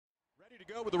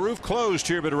To go with the roof closed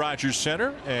here at Rogers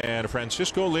Center, and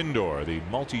Francisco Lindor, the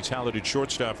multi-talented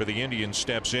shortstop for the Indians,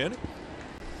 steps in.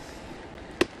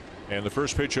 And the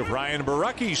first pitch of Ryan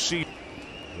Borucki's season.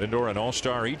 Lindor, an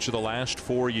all-star each of the last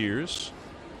 4 years.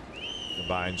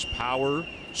 Combines power,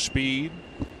 speed,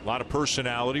 a lot of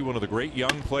personality. One of the great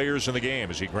young players in the game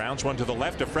as he grounds one to the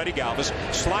left of Freddie Galvis,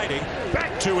 sliding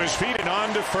back to his feet and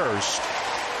on to first.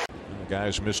 The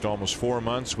guy's missed almost 4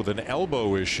 months with an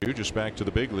elbow issue, just back to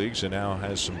the big leagues, and now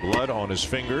has some blood on his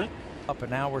finger. Up, and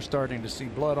now we're starting to see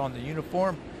blood on the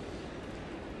uniform.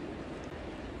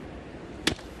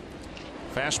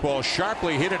 Fastball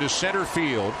sharply hit into center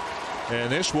field,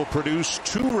 and this will produce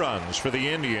 2 runs for the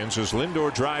Indians as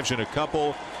Lindor drives in a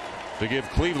couple to give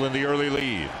Cleveland the early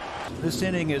lead. This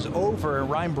inning is over, and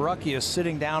Ryan Borucki is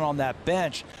sitting down on that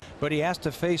bench, but he has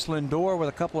to face Lindor with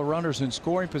a couple of runners in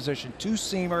scoring position.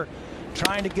 Two-seamer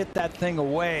trying to get that thing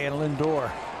away, and Lindor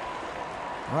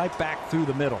right back through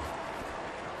the middle.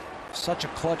 Such a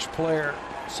clutch player,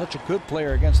 such a good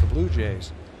player against the Blue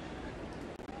Jays.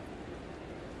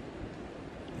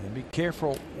 And be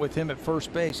careful with him at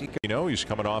first base. He's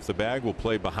coming off the bag, will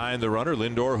play behind the runner.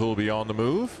 Lindor, who will be on the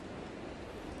move.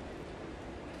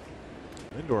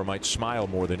 Lindor might smile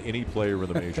more than any player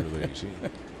in the major leagues.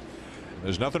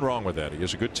 There's nothing wrong with that. He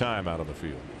has a good time out on the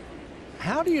field.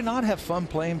 How do you not have fun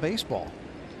playing baseball?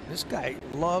 This guy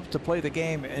loves to play the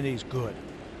game, and he's good.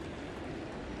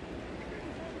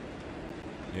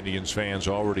 Indians fans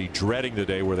already dreading the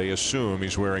day where they assume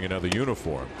he's wearing another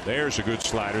uniform. There's a good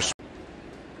slider.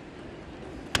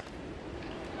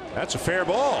 That's a fair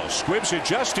ball. Squibs it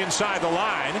just inside the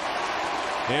line.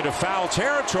 Into foul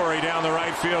territory down the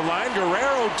right field line.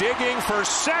 Guerrero digging for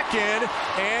second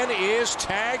and is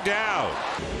tagged out.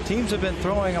 Teams have been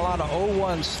throwing a lot of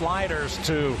 0-1 sliders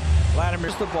to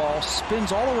Vladimir. The ball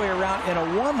spins all the way around in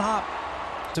a one-hop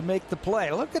to make the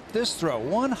play. Look at this throw.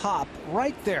 One hop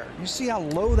right there. You see how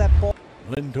low that ball.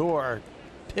 Lindor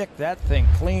picked that thing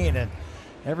clean, and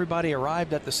everybody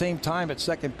arrived at the same time at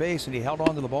second base, and he held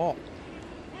on to the ball.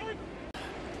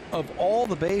 Of all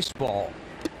the baseball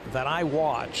that I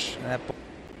watch,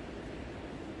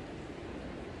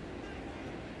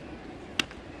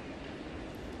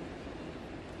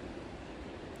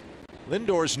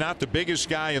 Lindor's not the biggest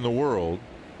guy in the world,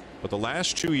 but the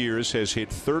last 2 years has hit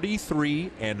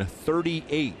 33 and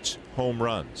 38 home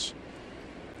runs.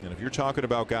 And if you're talking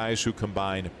about guys who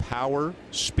combine power,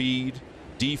 speed,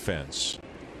 defense,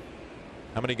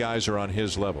 how many guys are on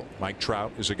his level? Mike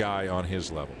Trout is a guy on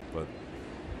his level, but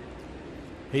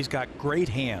he's got great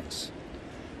hands.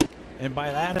 And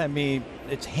by that I mean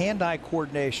it's hand-eye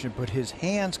coordination, but his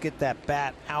hands get that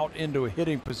bat out into a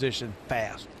hitting position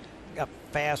fast. Got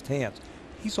fast hands.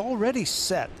 He's already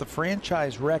set the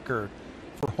franchise record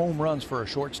for home runs for a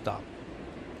shortstop.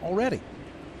 Already.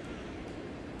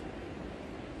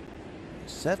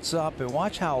 Sets up, and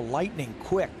watch how lightning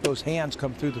quick those hands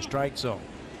come through the strike zone.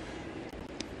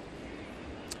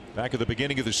 Back at the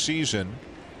beginning of the season,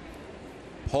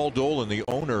 Paul Dolan, the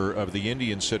owner of the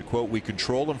Indians, said, quote, "We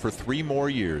control him for 3 more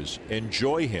years,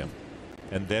 enjoy him,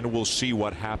 and then we'll see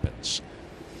what happens."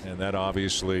 And that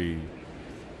obviously,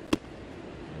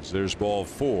 as there's ball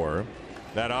 4,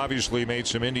 that obviously made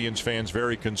some Indians fans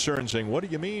very concerned, saying, what do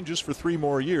you mean just for 3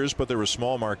 more years? But they're a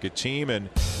small market team, and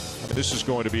this is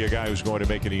going to be a guy who's going to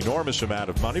make an enormous amount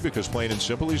of money because, plain and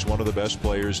simple, he's one of the best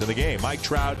players in the game. Mike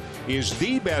Trout is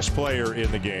the best player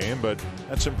in the game, but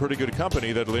that's some pretty good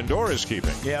company that Lindor is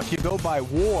keeping. Yeah, if you go by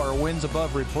WAR, wins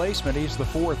above replacement, he's the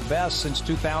 4th best since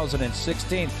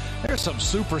 2016. There's some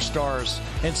superstars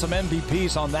and some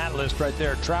MVPs on that list right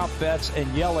there. Trout, Betts, and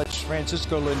Yelich.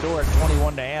 Francisco Lindor at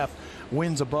 21.5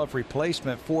 wins above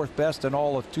replacement, 4th best in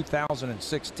all of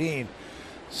 2016.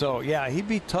 So yeah, he'd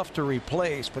be tough to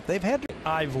replace, but they've had to.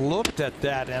 I've looked at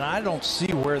that, and I don't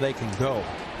see where they can go.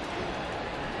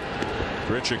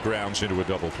 Grichuk grounds into a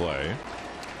double play.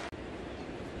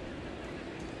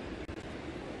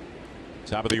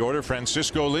 Top of the order,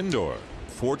 Francisco Lindor.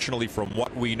 Fortunately, from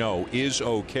what we know, is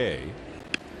okay.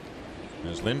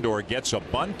 As Lindor gets a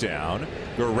bunt down,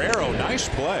 Guerrero, nice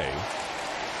play.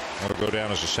 That'll go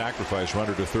down as a sacrifice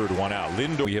runner to third, 1 out.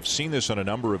 Lindor, we have seen this on a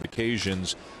number of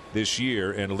occasions this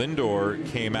year, and Lindor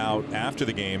came out after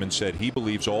the game and said he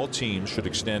believes all teams should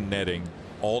extend netting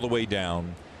all the way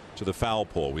down to the foul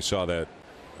pole. We saw that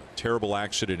terrible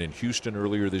accident in Houston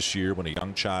earlier this year when a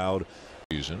young child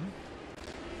season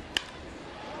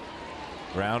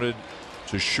grounded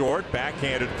to short,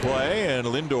 backhanded play, and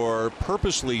Lindor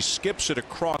purposely skips it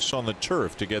across on the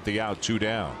turf to get the out, 2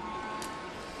 down.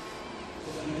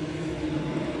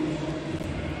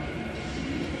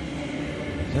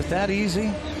 Is it that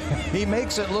easy? He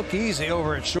makes it look easy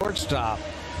over at shortstop.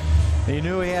 He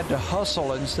knew he had to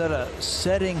hustle. Instead of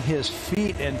setting his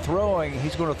feet and throwing,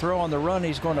 he's going to throw on the run.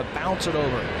 He's going to bounce it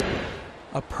over.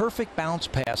 A perfect bounce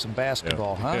pass in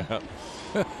basketball, huh?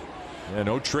 Yeah. Yeah,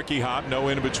 no tricky hop, no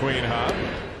in between hop.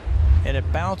 And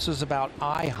it bounces about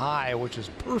eye high, which is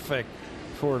perfect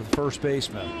for the first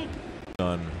baseman.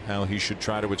 On how he should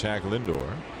try to attack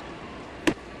Lindor.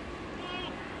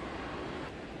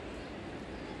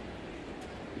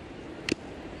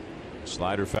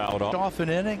 Slider fouled off An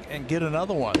inning and get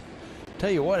another one.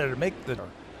 Tell you what, it'll make the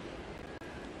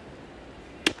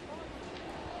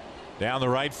down the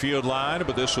right field line,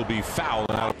 but this will be foul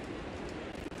out.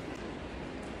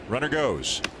 Runner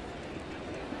goes.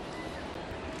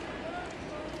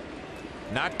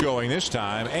 Not going this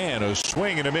time, and a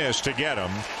swing and a miss to get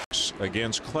him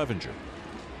against Clevenger.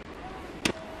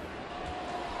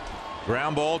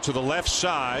 Ground ball to the left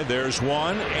side. There's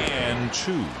 1 and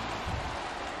 2.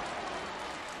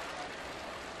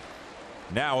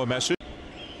 Now a message,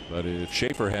 but if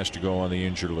Schaefer has to go on the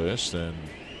injured list, then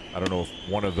I don't know if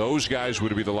one of those guys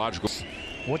would be the logical.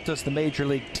 What does the major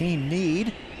league team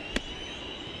need?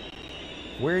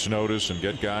 Where's notice and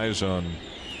get guys on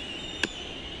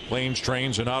planes,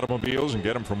 trains, and automobiles and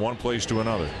get them from one place to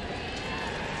another.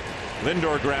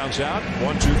 Lindor grounds out.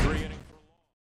 1, 2, 3.